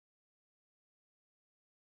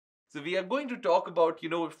So we are going to talk about,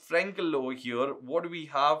 Frenkel over here. What do we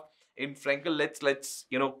have in Frenkel? Let's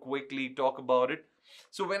quickly talk about it.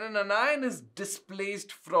 So when an anion is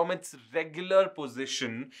displaced from its regular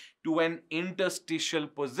position to an interstitial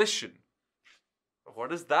position,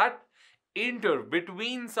 what is that?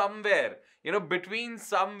 Between somewhere,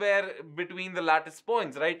 between the lattice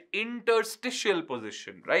points, right? Interstitial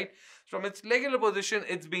position, right? From its regular position,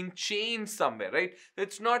 it's been changed somewhere, right?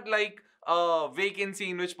 It's not like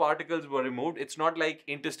vacancy in which particles were removed. It's not like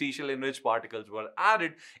interstitial in which particles were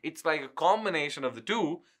added. It's like a combination of the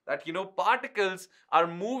two that, particles are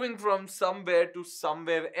moving from somewhere to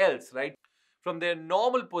somewhere else, right? From their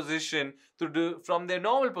normal position from their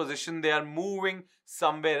normal position, they are moving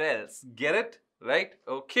somewhere else. Get it? Right?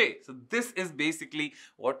 Okay. So this is basically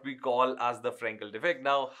what we call as the Frenkel defect.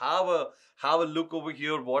 Now have a look over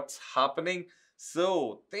here. What's happening?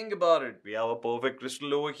 So think about it. We have a perfect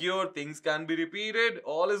crystal over here. Things can be repeated.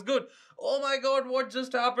 All is good. Oh my God, what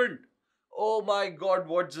just happened? Oh my God,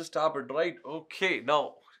 what just happened? Right? Okay.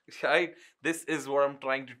 Now, right, this is what I'm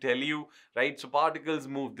trying to tell you, right? So particles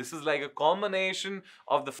move. This is like a combination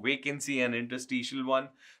of the vacancy and interstitial one.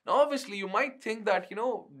 Now obviously you might think that,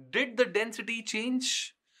 did the density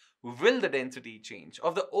change? Will the density change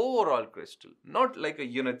of the overall crystal? Not like a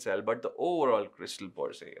unit cell, but the overall crystal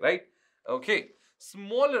per se, right? Okay.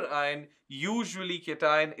 Smaller ion, usually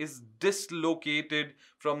cation, is dislocated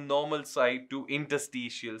from normal site to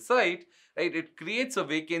interstitial site, right? It creates a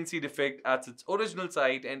vacancy defect at its original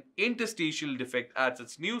site and interstitial defect at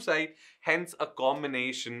its new site, hence a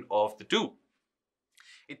combination of the two.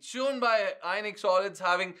 It's shown by ionic solids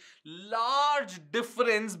having large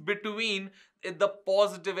difference between the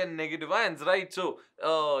positive and negative ions, right? So,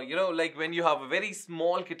 like when you have a very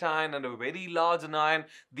small cation and a very large anion,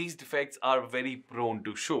 these defects are very prone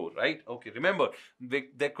to show, right? Okay, remember,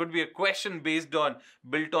 there could be a question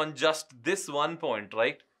built on just this one point,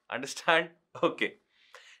 right? Understand? Okay.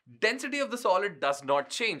 Density of the solid does not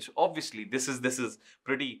change. Obviously, this is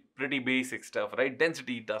pretty basic stuff, right?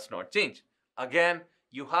 Density does not change. Again,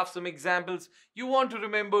 you have some examples you want to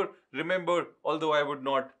remember, although I would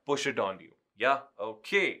not push it on you. Yeah,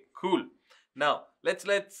 okay, cool. Now let's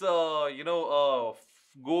go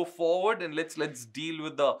forward and let's deal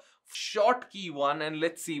with the Schottky one, and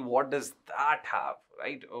let's see what does that have,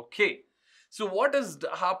 right? Okay. So what does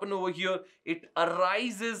happen over here? It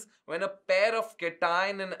arises when a pair of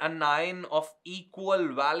cation and anion of equal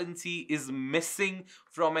valency is missing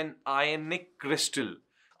from an ionic crystal.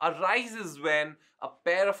 Arises when a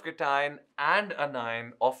pair of cation and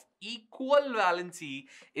anion of equal valency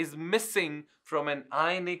is missing from an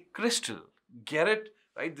ionic crystal. Get it?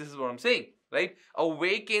 Right? This is what I'm saying, right? A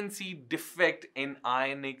vacancy defect in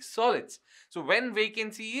ionic solids. So when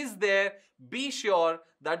vacancy is there, be sure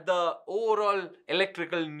that the overall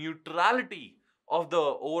electrical neutrality of the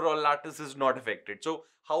overall lattice is not affected. So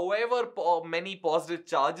however many positive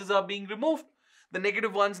charges are being removed, the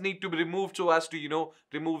negative ones need to be removed so as to,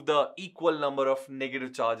 remove the equal number of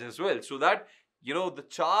negative charges as well, so that,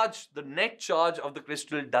 the net charge of the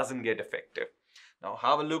crystal doesn't get affected. Now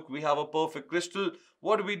have a look. We have a perfect crystal.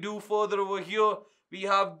 What do we do further over here? We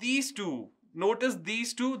have these two. Notice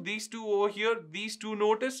these two over here, these two,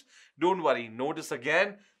 notice. Don't worry, notice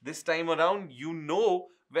again. This time around, you know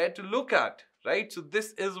where to look at, right? So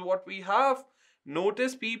this is what we have.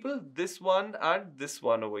 Notice, people, this one and this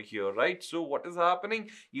one over here, right? So what is happening?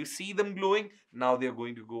 You see them glowing. Now they're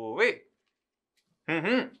going to go away.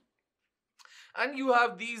 And you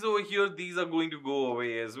have these over here. These are going to go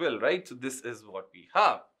away as well, right? So this is what we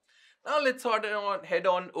have. Now let's head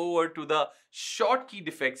on over to the Schottky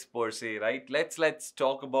defects per se, right? Let's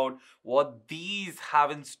talk about what these have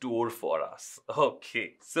in store for us.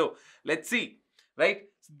 Okay, so let's see, right?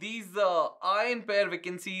 These ion pair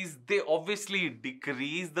vacancies, they obviously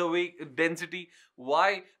decrease the density.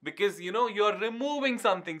 Why? Because, you're removing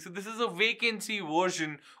something. So this is a vacancy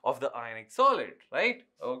version of the ionic solid, right?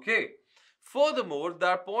 Okay. Furthermore,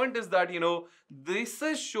 that point is that, this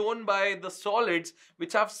is shown by the solids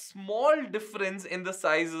which have small difference in the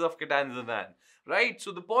sizes of cations and anion, right?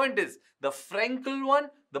 So the point is, the Frenkel one,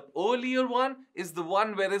 the earlier one, is the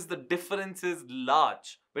one whereas the difference is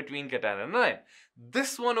large between cation and anion.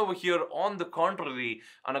 This one over here, on the contrary,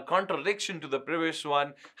 on a contradiction to the previous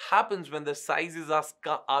one, happens when the sizes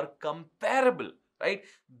are comparable, right?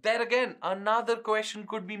 There again, another question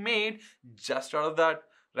could be made just out of that,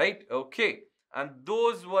 right? Okay. And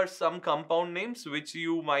those were some compound names which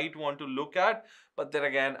you might want to look at. But then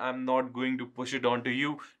again, I'm not going to push it onto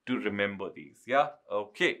you to remember these. Yeah.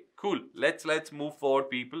 Okay. Cool. Let's move forward,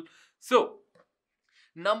 people. So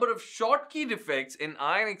number of Schottky defects in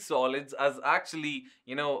ionic solids as actually,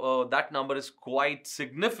 that number is quite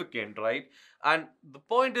significant, right? And the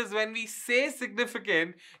point is, when we say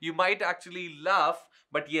significant, you might actually laugh,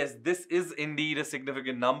 but yes, this is indeed a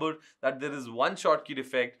significant number, that there is one Schottky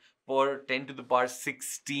defect for 10 to the power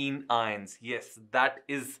 16 ions. Yes, that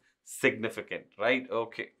is significant, right?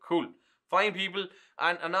 Okay, cool. Fine, people.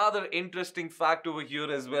 And another interesting fact over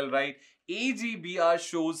here as well, right? AGBR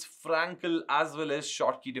shows Frenkel as well as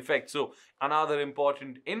Schottky defect. So another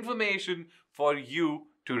important information for you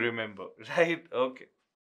to remember, right? Okay.